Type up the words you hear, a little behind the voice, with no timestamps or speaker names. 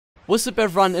What's up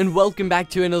everyone, and welcome back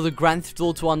to another Grand Theft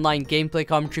Auto Online gameplay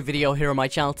commentary video here on my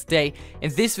channel today.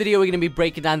 In this video we're going to be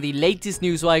breaking down the latest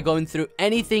news while going through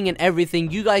anything and everything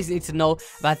you guys need to know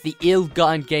about the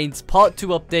Ill-Gotten Gains Part 2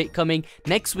 update coming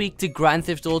next week to Grand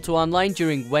Theft Auto Online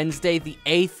during Wednesday the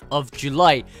 8th of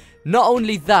July. Not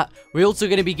only that, we're also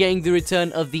going to be getting the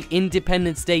return of the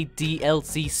Independence Day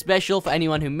DLC special. For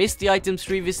anyone who missed the items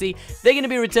previously, they're going to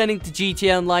be returning to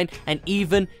GTA Online and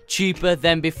even cheaper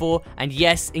than before. And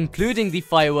yes, including the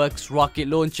fireworks rocket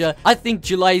launcher. I think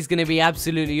July is going to be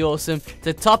absolutely awesome.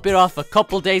 To top it off, a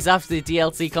couple days after the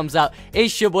DLC comes out,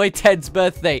 it's your boy Ted's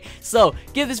birthday. So,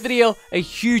 give this video a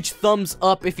huge thumbs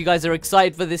up if you guys are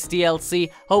excited for this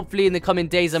DLC. Hopefully in the coming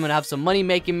days I'm going to have some money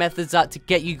making methods out to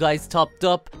get you guys topped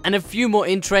up. And a few more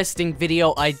interesting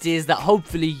video ideas that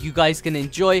hopefully you guys can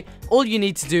enjoy. All you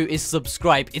need to do is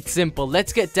subscribe. It's simple.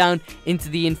 Let's get down into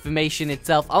the information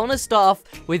itself. I want to start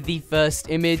off with the first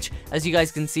image. As you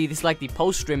guys can see, this is like the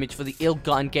poster image for the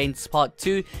Ill-Gotten Gains Part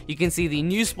 2. You can see the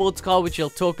new sports car, which I'll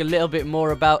talk a little bit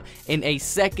more about in a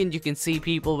second. You can see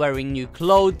people wearing new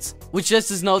clothes, which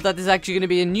lets us know that there's actually going to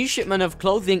be a new shipment of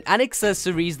clothing and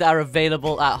accessories that are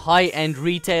available at high-end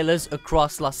retailers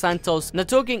across Los Santos. Now,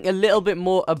 talking a little bit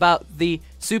more about the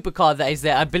supercar that is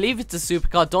there. I believe it's a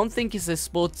supercar. Don't think it's a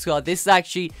sports car. This is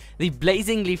actually the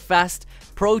blazingly fast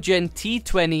ProGen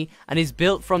T20 and is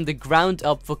built from the ground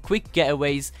up for quick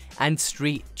getaways and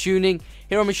street tuning.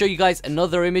 Here I'm going to show you guys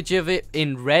another image of it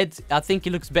in red. I think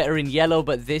it looks better in yellow,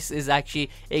 but this is actually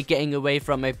it getting away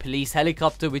from a police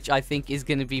helicopter, which I think is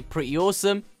going to be pretty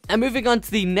awesome. And moving on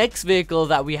to the next vehicle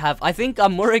that we have, I think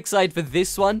I'm more excited for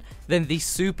this one than the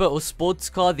super or sports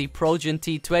car, the ProGen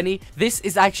T20. This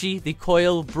is actually the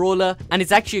Coil Brawler, and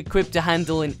it's actually equipped to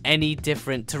handle in any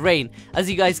different terrain. As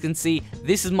you guys can see,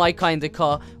 this is my kind of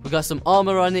car. We got some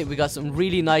armor on it, we got some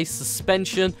really nice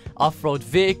suspension, off-road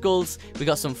vehicles, we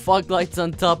got some fog lights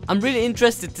on top. I'm really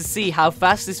interested to see how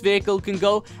fast this vehicle can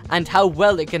go and how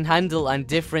well it can handle on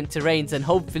different terrains, and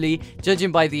hopefully,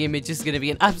 judging by the image, it's going to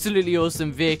be an absolutely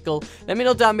awesome vehicle. Let me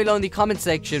know down below in the comment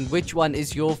section which one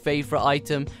is your favorite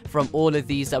item from all of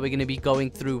these that we're going to be going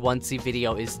through once the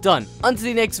video is done. On to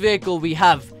the next vehicle, we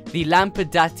have the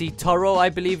Lampadati Toro, I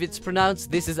believe it's pronounced.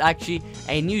 This is actually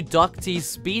a new Dock Tease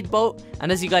speedboat,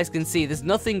 and as you guys can see, there's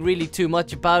nothing really too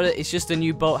much about it. It's just a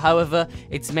new boat. However,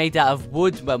 it's made out of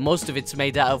wood. Well, most of it's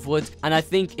made out of wood, and I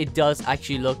think it does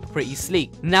actually look pretty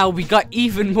sleek. Now, we got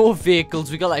even more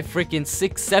vehicles. We got like freaking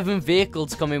 6-7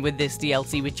 vehicles coming with this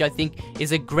DLC, which I think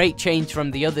is a great change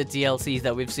from the other DLCs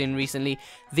that we've seen recently.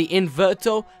 The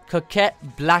Inverto Coquette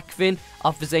Blackfin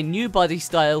offers a new body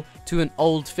style to an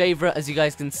old favorite. As you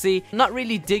guys can see, I'm not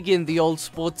really digging the old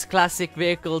sports classic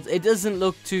vehicles. It doesn't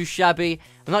look too shabby.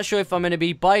 I'm not sure if I'm going to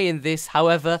be buying this.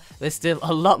 However, there's still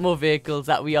a lot more vehicles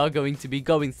that we are going to be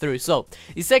going through. So,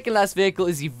 the second last vehicle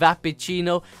is the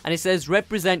Vappuccino, and it says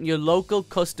represent your local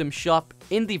custom shop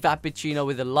in the Vappuccino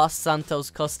with a Los Santos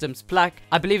Customs plaque.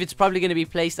 I believe it's probably going to be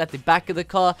placed at the back of the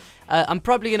car. I'm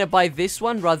probably going to buy this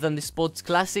one rather than the sports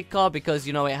classic car because,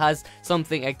 you know, it has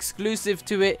something exclusive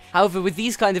to it. However, with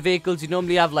these kind of vehicles, you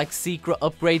normally have like secret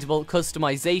upgradable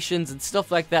customizations and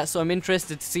stuff like that. So I'm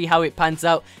interested to see how it pans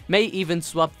out. May even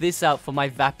swap this out for my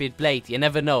Vapid Blade. You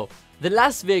never know. The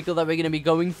last vehicle that we're going to be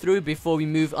going through before we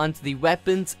move on to the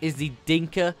weapons is the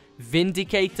Dinka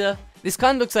Vindicator. This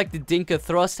kind of looks like the Dinka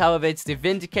Thrust, however it's the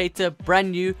Vindicator,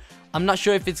 brand new. I'm not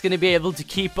sure if it's going to be able to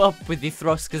keep up with the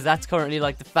Thrust because that's currently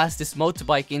like the fastest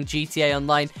motorbike in GTA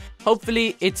Online.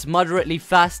 Hopefully it's moderately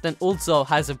fast and also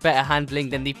has a better handling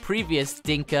than the previous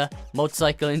Dinka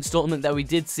motorcycle installment that we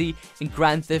did see in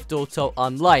Grand Theft Auto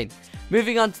Online.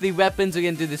 Moving on to the weapons, we're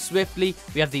going to do this swiftly.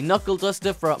 We have the Knuckle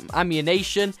Duster from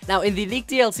Ammunition. Now, in the leaked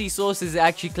DLC sources, it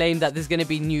actually claimed that there's going to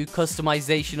be new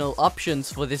customizational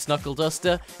options for this Knuckle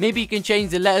Duster. Maybe you can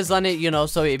change the letters on it, you know,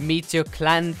 so it meets your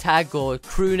clan tag or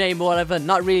crew name or whatever.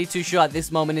 Not really too sure at this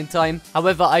moment in time.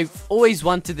 However, I've always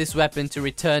wanted this weapon to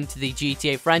return to the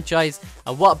GTA franchise.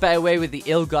 And what better way with the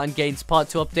Ill-Gotten Gains Part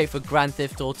 2 update for Grand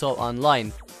Theft Auto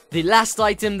Online. The last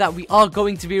item that we are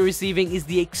going to be receiving is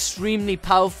the extremely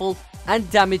powerful and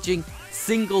damaging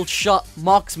single shot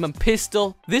marksman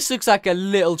pistol. This looks like a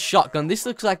little shotgun. This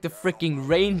looks like the freaking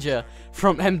Ranger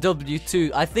from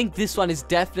MW2. I think this one is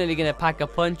definitely going to pack a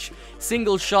punch.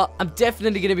 Single shot. I'm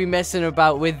definitely going to be messing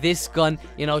about with this gun,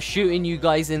 you know, shooting you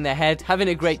guys in the head, having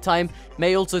a great time.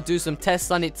 May also do some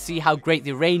tests on it to see how great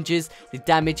the range is, the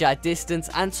damage at distance,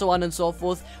 and so on and so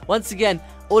forth. Once again,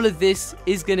 all of this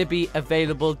is going to be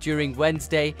available during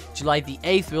Wednesday, July the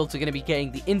 8th. We're also going to be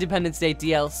getting the Independence Day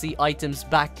DLC items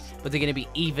back, but they're going to be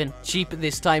even cheaper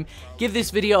this time. Give this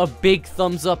video a big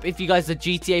thumbs up if you guys are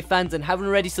GTA fans and haven't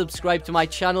already subscribed to my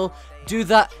channel. do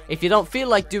that. If you don't feel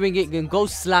like doing it, you can go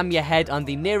slam your head on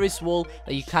the nearest wall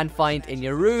that you can find in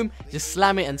your room. Just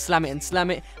slam it and slam it and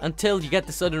slam it until you get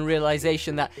the sudden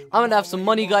realization that I'm gonna have some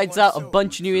money guides out, a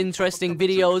bunch of new interesting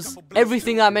videos,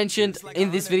 everything I mentioned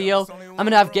in this video. I'm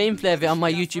gonna have gameplay of it on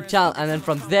my YouTube channel, and then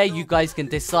from there you guys can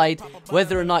decide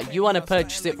whether or not you want to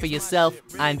purchase it for yourself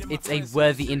and it's a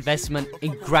worthy investment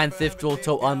in Grand Theft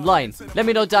Auto Online. Let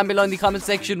me know down below in the comment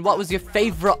section what was your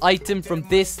favorite item from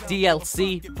this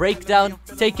DLC breakdown.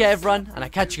 Take care everyone, and I'll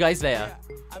catch you guys later.